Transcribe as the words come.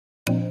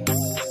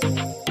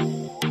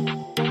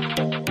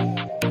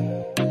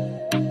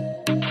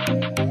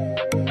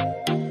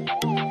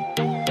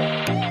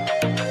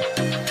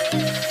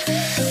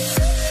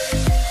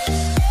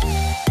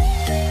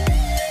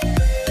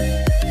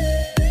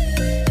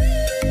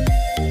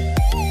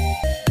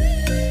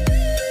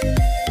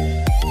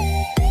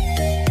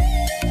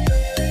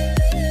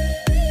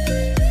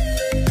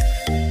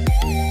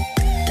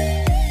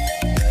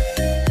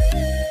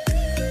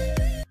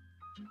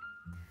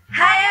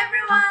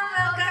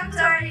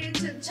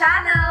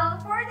channel!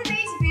 For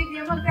today's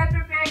video,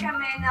 magpe-prepare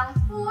kami ng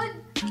food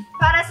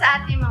para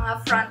sa ating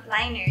mga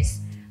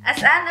frontliners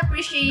as an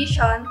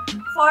appreciation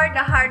for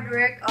the hard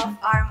work of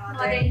our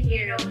modern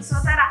heroes.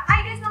 So tara,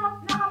 guys,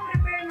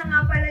 naka-prepare na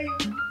nga pala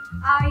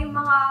yung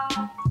mga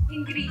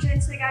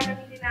ingredients na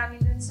gagamitin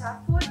namin dun sa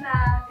food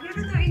na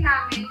lulutuin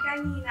namin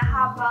kanina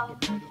habang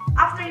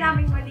after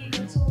namin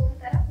maligo. So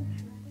tara.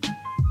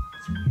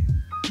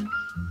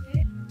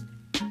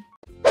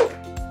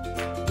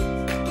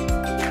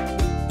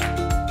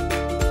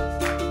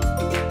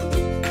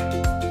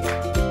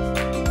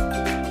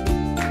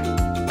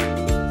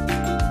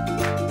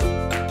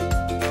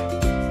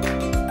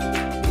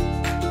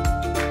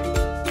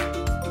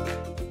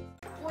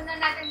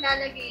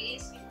 Lalagay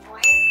is yung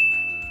oil.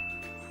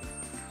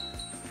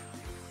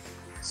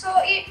 So,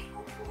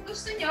 kung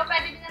gusto nyo,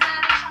 pwede din na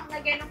natin siyang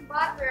lagyan ng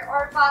butter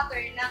or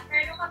butter lang.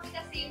 Pero kami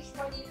kasi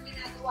usually yung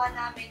ginagawa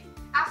namin,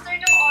 after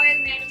ng oil,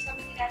 meron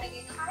kami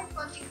nilalagay ng kahit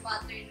konting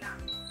butter lang.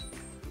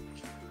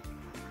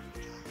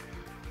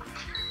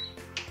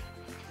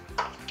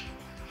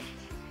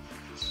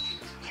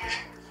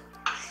 Yan.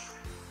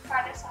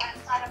 Para saan?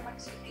 Para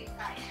mag-saute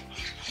tayo.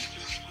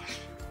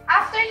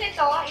 After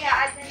nito,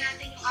 i-add na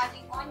natin yung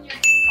ating onion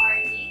and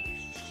garlic.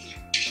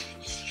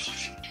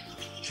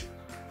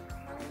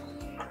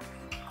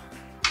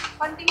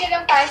 Konti na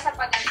lang tayo sa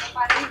pagano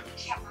para hindi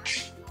siya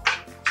mas.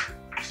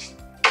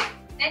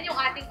 Then yung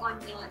ating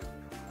onion.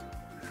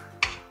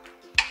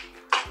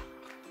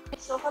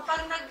 So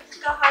kapag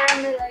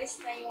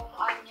nagka-caramelize na yung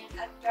onion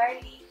at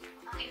garlic,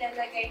 ang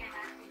ilalagay na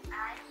natin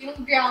ay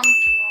yung ground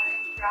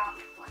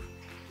pork.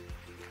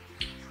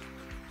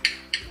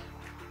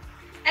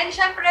 And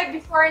syempre,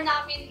 before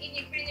namin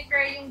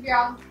i-prepare yung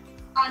ground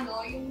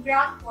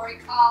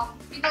pork,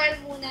 pinoil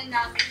muna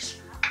namin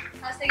siya.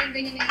 Tapos naging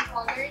ganyan na yung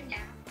color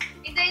niya.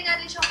 Hintayin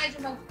natin siya medyo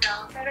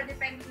mag-brown, pero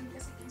depende din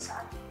kasi din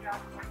sa ating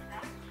ground pork na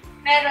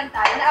meron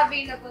tayo na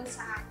available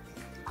sa atin.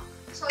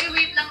 So,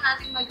 i-wait lang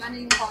natin mag-ano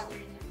yung color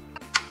niya.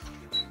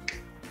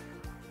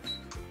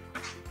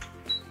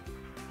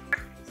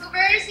 So,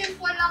 very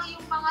simple lang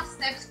yung mga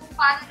steps kung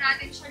paano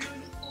natin siya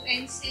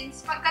lulutuin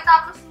since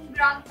pagkatapos ng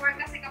ground pork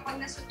kasi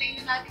kapag nasutay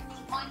na natin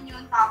yung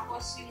onion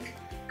tapos yung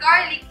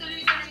garlic,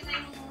 tuloy-tuloy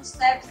na yung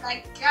steps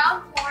like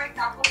ground pork,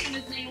 tapos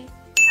sunod na yung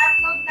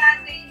hotdog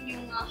natin,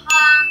 yung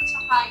ham,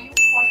 tsaka yung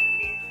pork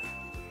rib.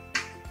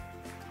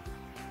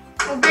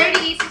 So, very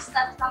easy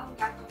steps lang yung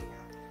gagawin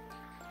natin.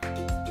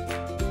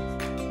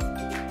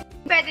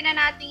 Pwede na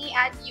natin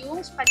i-add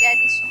yung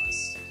spaghetti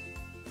sauce.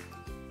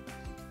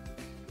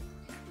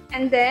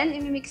 And then,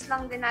 imimix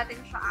lang din natin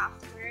siya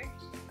after.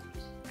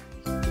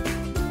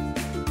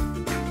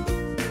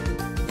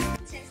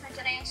 Since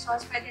nandiyan na yung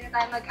sauce, pwede na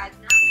tayo mag-add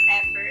ng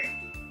pepper.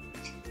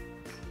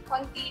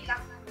 Konti lang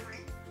naman.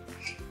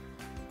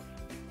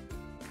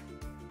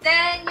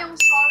 Then, yung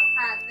salt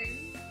natin.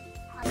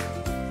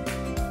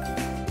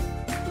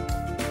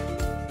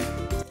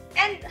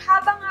 And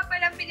habang nga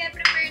pala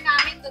pinaprepare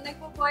namin ito,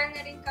 nagpo-boil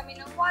na rin kami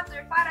ng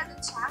water para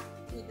dun sa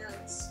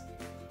noodles.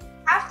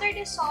 After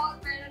the salt,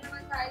 meron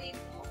naman tayo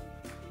dito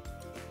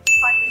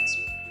condensed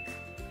milk.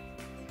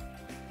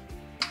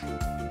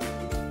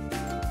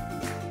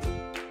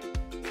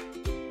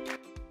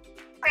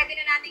 Pwede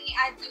na natin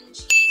i-add yung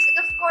cheese. And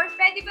of course,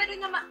 pwede ba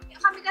rin naman,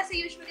 kami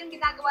kasi usually yung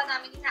ginagawa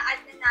namin, ina-add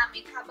na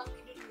namin habang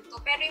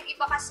niluluto. Pero yung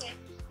iba kasi,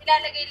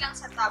 nilalagay lang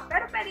sa top.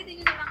 Pero pwede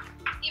din naman,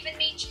 even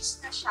may cheese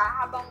na siya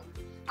habang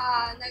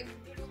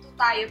nagluluto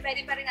tayo,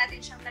 pwede pa rin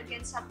natin siyang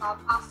lagyan sa top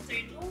after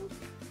nung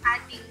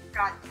ating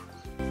product.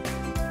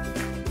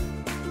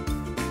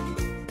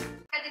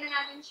 Pwede na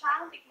natin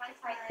siyang tikman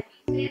finally.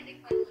 Kaya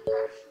tikman mo na.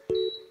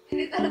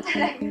 Dito na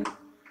talaga.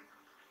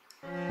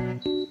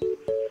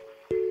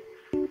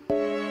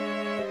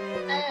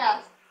 Ayaw.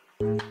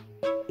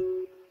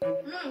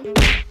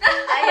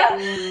 Ayaw.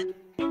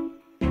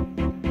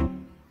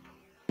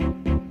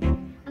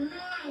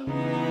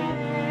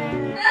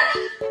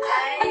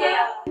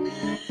 Ayaw.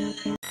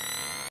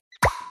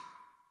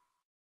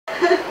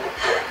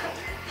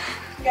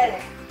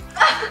 Galing.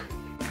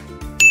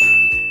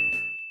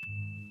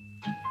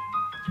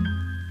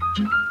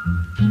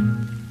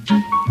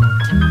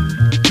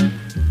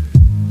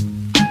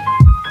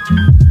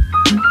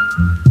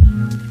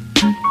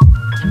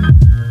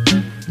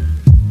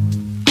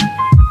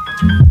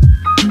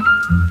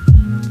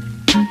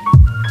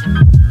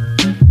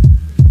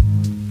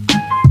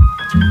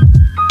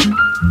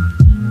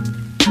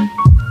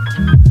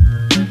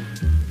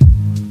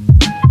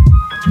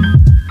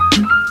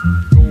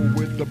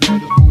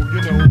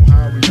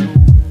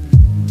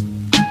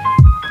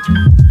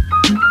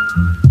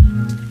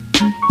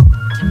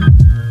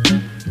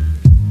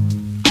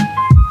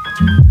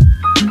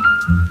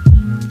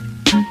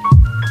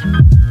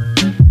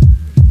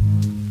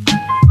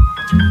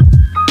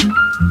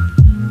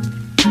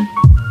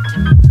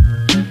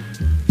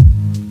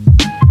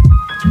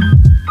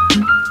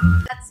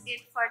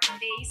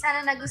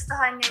 Sana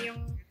nagustuhan niyo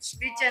yung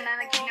video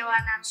na ginawa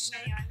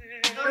natin ngayon.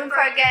 Don't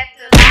forget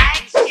to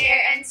like,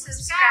 share, and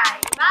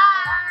subscribe.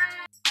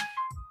 Bye!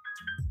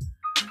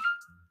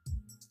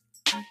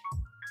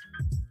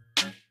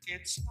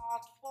 it's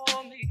not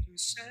for me to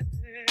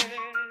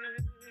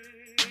say.